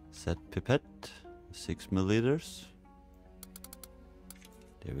 Set pipette, 6 milliliters.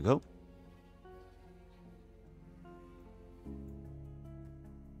 There we go.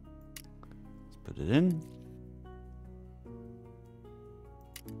 Let's put it in.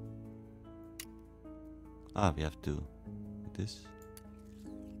 Ah, we have to do this.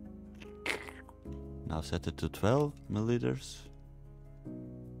 Now set it to 12 milliliters.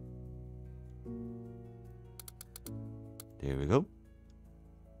 There we go.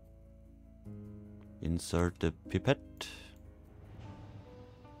 Insert the pipette.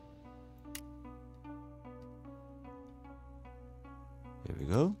 Here we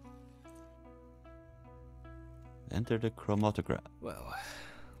go. Enter the chromatograph. Well,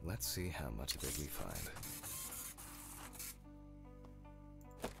 let's see how much of it we find.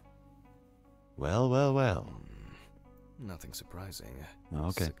 Well, well, well. Nothing surprising.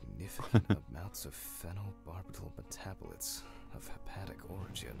 Okay. Significant amounts of phenobarbital metabolites of hepatic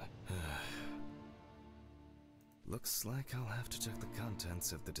origin. Looks like I'll have to check the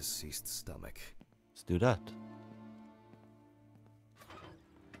contents of the deceased's stomach. Let's do that.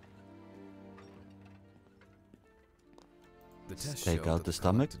 The test take showed out that the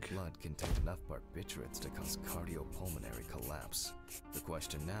stomach. collected blood contained enough barbiturates to cause cardiopulmonary collapse. The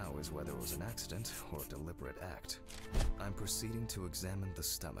question now is whether it was an accident or a deliberate act. I'm proceeding to examine the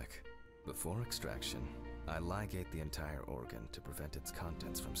stomach. Before extraction, I ligate the entire organ to prevent its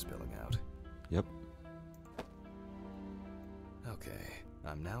contents from spilling out. Yep. Okay,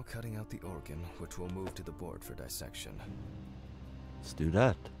 I'm now cutting out the organ, which will move to the board for dissection. Let's do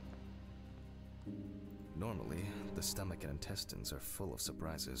that. Normally, the stomach and intestines are full of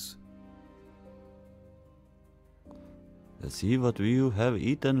surprises. Let's see what you have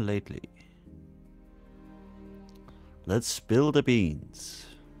eaten lately. Let's spill the beans.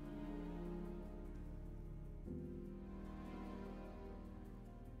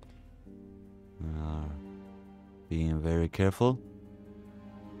 Being very careful.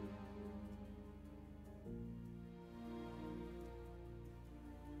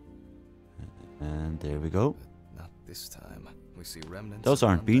 And there we go. But not this time. We see remnants Those of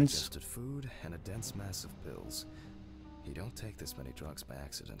aren't beans. undigested food and a dense mass of pills. You don't take this many drugs by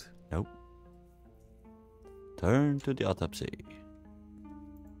accident. Nope. Turn to the autopsy.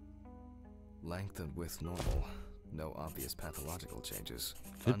 Length and width normal. No obvious pathological changes.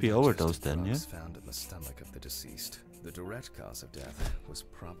 Could be overdose then, yeah? Found in the stomach of the deceased. The direct cause of death was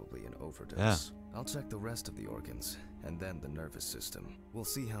probably an overdose. Yeah. I'll check the rest of the organs, and then the nervous system. We'll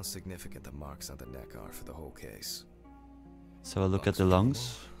see how significant the marks on the neck are for the whole case. So I look at the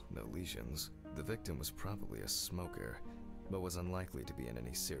lungs. No lesions. The victim was probably a smoker, but was unlikely to be in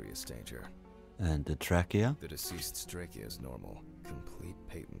any serious danger. And the trachea. The deceased's trachea is normal. Complete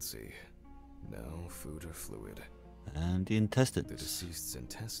patency. No food or fluid. And the The intestines. deceased's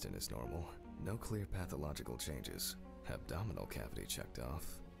intestine is normal. No clear pathological changes. Abdominal cavity checked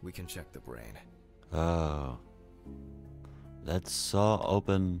off. We can check the brain. Oh. Let's saw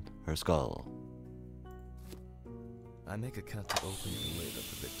open her skull. I make a cut to open the lid of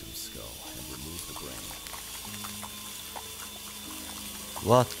the victim's skull and remove the brain.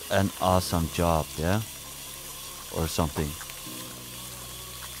 What an awesome job, yeah? Or something.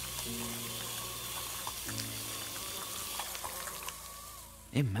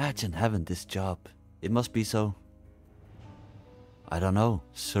 Imagine having this job. It must be so, I don't know,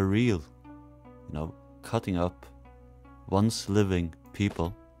 surreal. You know, cutting up once living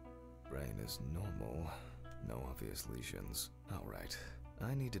people. Brain is normal. No obvious lesions. Alright.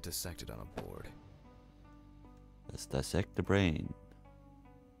 I need to dissect it on a board. Let's dissect the brain.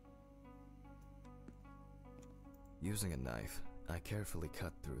 Using a knife, I carefully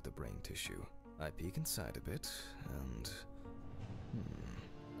cut through the brain tissue. I peek inside a bit, and...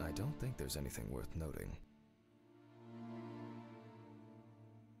 I don't think there's anything worth noting.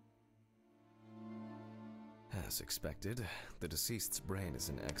 As expected, the deceased's brain is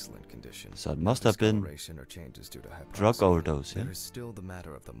in excellent condition. So it must have been Discoloration or changes due to drug hypoxia. overdose, yeah? There is still the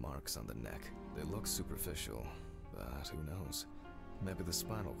matter of the marks on the neck. They look superficial, but who knows? Maybe the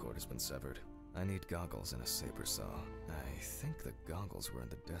spinal cord has been severed. I need goggles and a saber saw. I think the goggles were in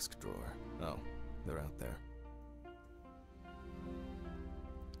the desk drawer. Oh, they're out there.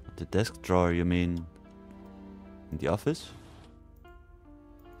 The desk drawer, you mean in the office?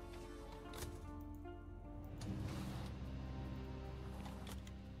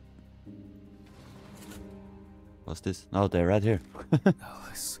 What's this? No, they're right here.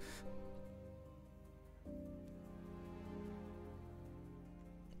 Alice.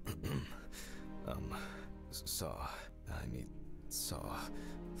 Saw. I need saw.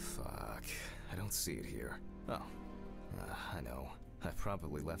 Fuck. I don't see it here. Oh. I know. I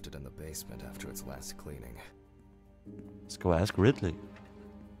probably left it in the basement after its last cleaning. Let's go ask Ridley.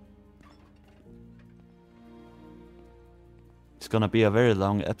 It's gonna be a very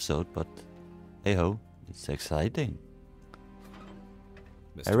long episode, but hey ho, it's exciting.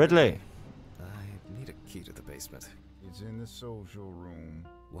 Mr. Hey Ridley! I need a key to the basement. It's in the social room.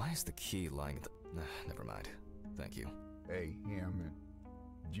 Why is the key lying in the... never mind. Thank you. Hey, Hammond.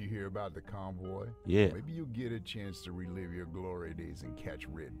 Did you hear about the convoy? Yeah. Maybe you'll get a chance to relive your glory days and catch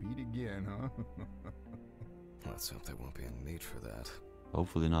Red Pete again, huh? Let's hope there won't be a need for that.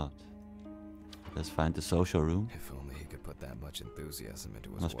 Hopefully not. Let's find the social room. If only he could put that much enthusiasm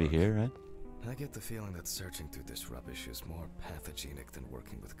into his Must work. be here, right? I get the feeling that searching through this rubbish is more pathogenic than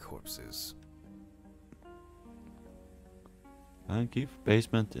working with corpses. And keep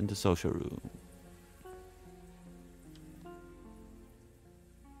basement in the social room.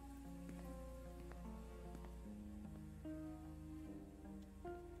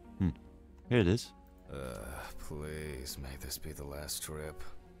 Here it is. Please, may this be the last trip.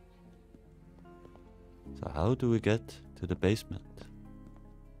 So how do we get to the basement?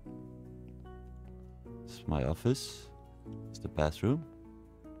 This is my office. It's the bathroom.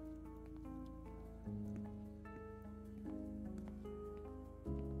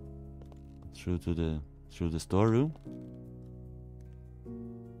 Through the storeroom.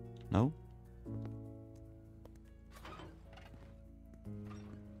 No?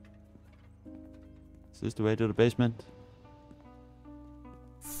 Is this the way to the basement?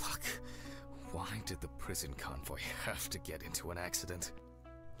 Fuck. Why did the prison convoy have to get into an accident?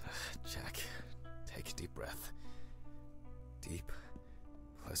 Jack, take a deep breath. Deep,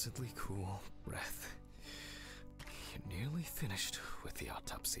 pleasantly cool breath. You're nearly finished with the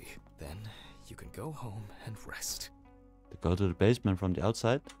autopsy. Then you can go home and rest. To go to the basement from the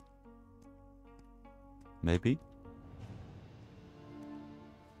outside? Maybe?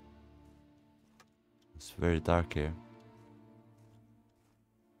 It's very dark here.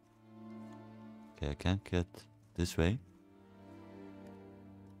 Okay, I can't get this way.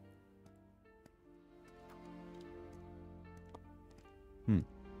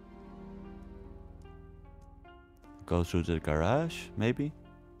 Go through the garage, maybe?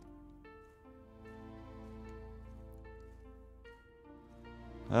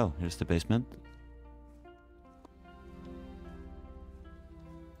 Oh, here's the basement.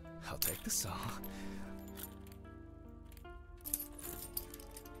 I'll take the saw.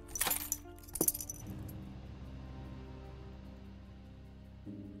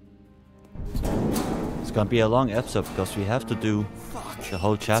 It's gonna be a long episode because we have to do the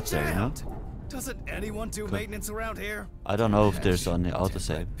whole chapter, you know? Doesn't anyone do maintenance around here? I don't know if there's any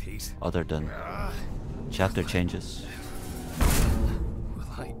autosave Pete. other than chapter changes. Will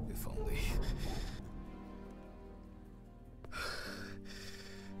I, if only.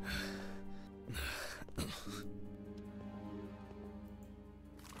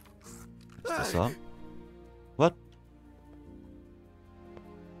 Is this all? What?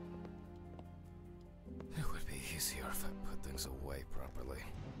 It would be easier if I put things away properly.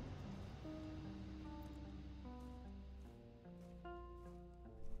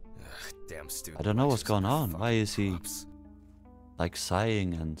 Damn student. I don't know what's lectures going are on. Why is he props. like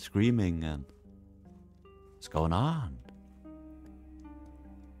sighing and screaming and what's going on?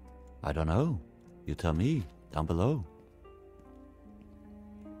 I don't know. You tell me down below.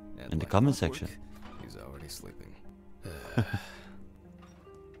 And In the like comment clockwork, section. He's already sleeping.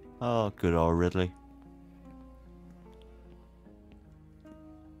 Oh, good old Ridley.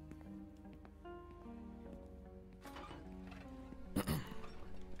 Do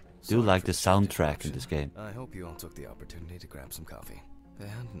Sorry like for the short soundtrack in this interruption. game. I hope you all took the opportunity to grab some coffee.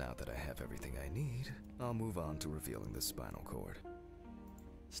 And now that I have everything I need, I'll move on to revealing the spinal cord.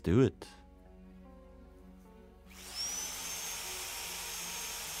 Let's do it.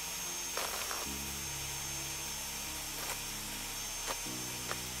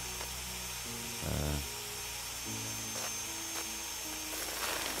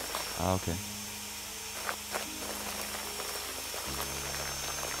 Okay.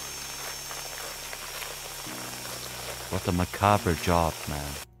 What a macabre job,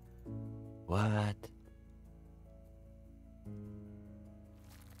 man. What?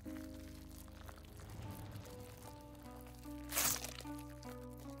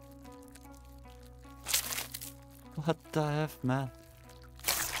 What the F, man?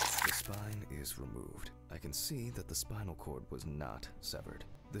 The spine is removed. I can see that the spinal cord was not severed.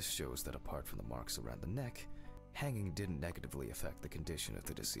 This shows that apart from the marks around the neck, hanging didn't negatively affect the condition of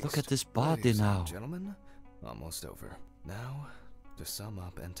the deceased. Look at this body Ladies now. and gentlemen, almost over. Now, to sum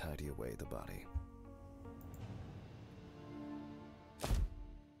up and tidy away the body.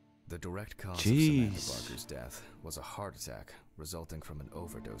 The direct cause of Samantha Jeez. Barker's death was a heart attack resulting from an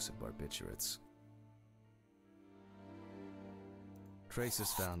overdose of barbiturates.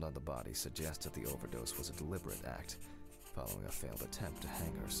 Traces found on the body suggest that the overdose was a deliberate act, following a failed attempt to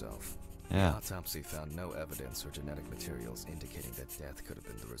hang herself. Yeah. The autopsy found no evidence or genetic materials indicating that death could have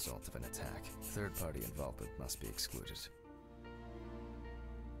been the result of an attack. Third-party involvement must be excluded.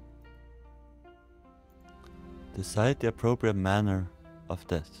 Decide the appropriate manner of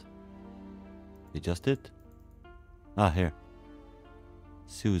death. You just did? Ah, here.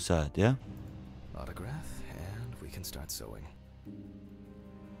 Suicide, yeah? Autograph, and we can start sewing.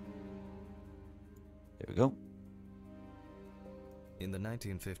 Here we go. In the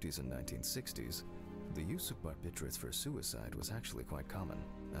 1950s and 1960s, the use of barbiturates for suicide was actually quite common.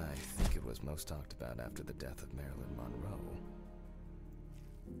 I think it was most talked about after the death of Marilyn Monroe.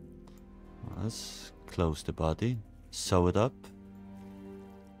 Let's close the body. Sew it up.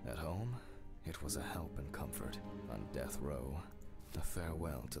 At home, it was a help and comfort. On death row, a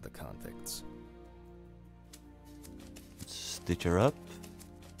farewell to the convicts. Stitch her up.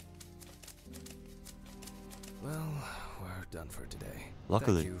 Well, we're done for today.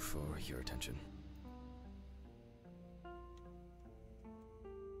 Luckily. Thank you for your attention.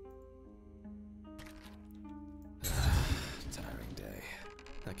 Tiring day.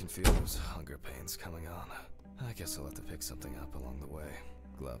 I can feel those hunger pains coming on. I guess I'll have to pick something up along the way.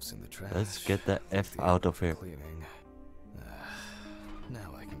 Gloves in the trash. Let's get the F the out of here. Cleaning.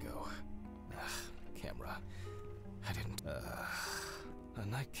 Now I can go. Camera. I didn't. A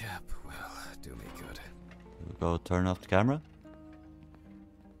nightcap will do me good. Go turn off the camera.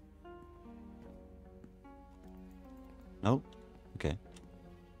 No? Okay.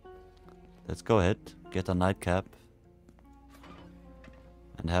 Let's go ahead, get a nightcap,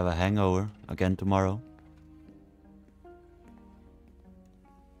 and have a hangover again tomorrow.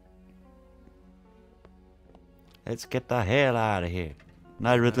 Let's get the hell out of here.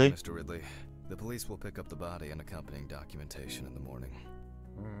 Night, Ridley. Mr. Ridley, the police will pick up the body and accompanying documentation in the morning.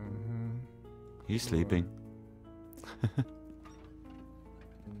 He's sleeping.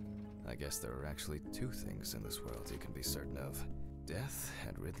 I guess there are actually two things in this world you can be certain of. Death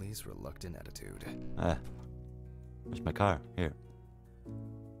and Ridley's reluctant attitude. Where's my car? Here.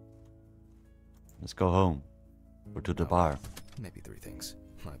 Let's go home. Or to the bar. Maybe three things.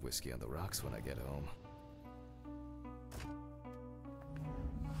 My whiskey on the rocks when I get home.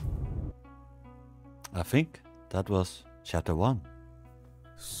 I think that was chapter 1.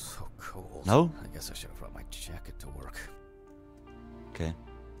 So cold. No? I guess I should have brought my jacket to work. Okay.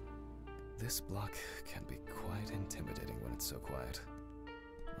 This block can be quite intimidating when it's so quiet.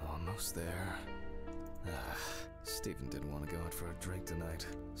 Almost there. Stephen didn't want to go out for a drink tonight,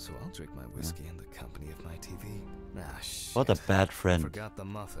 so I'll drink my whiskey in the company of my TV. Shit. What a bad friend. Forgot the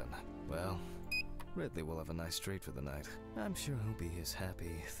muffin. Well, Ridley will have a nice treat for the night. I'm sure he'll be his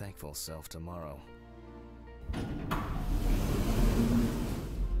happy, thankful self tomorrow.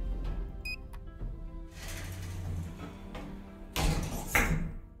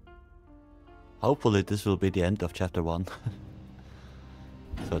 Hopefully this will be the end of chapter 1.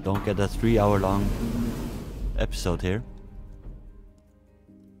 So don't get a 3-hour long episode here.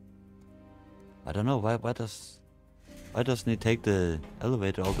 I don't know, why doesn't he take the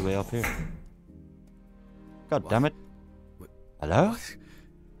elevator all the way up here? God damn it. Hello?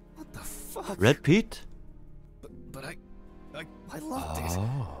 What the fuck? Red Pete? But I... I loved it.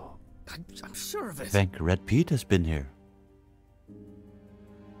 Oh. I'm sure of I it. think Red Pete has been here.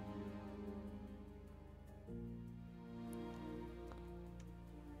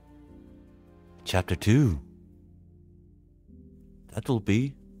 Chapter 2. That will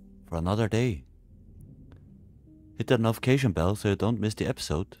be for another day. Hit that notification bell so you don't miss the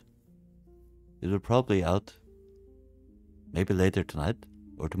episode. It will probably out maybe later tonight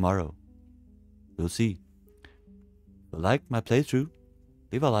or tomorrow. We'll see. If you like my playthrough,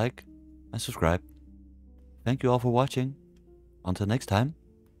 leave a like and subscribe. Thank you all for watching. Until next time,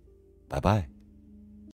 bye bye.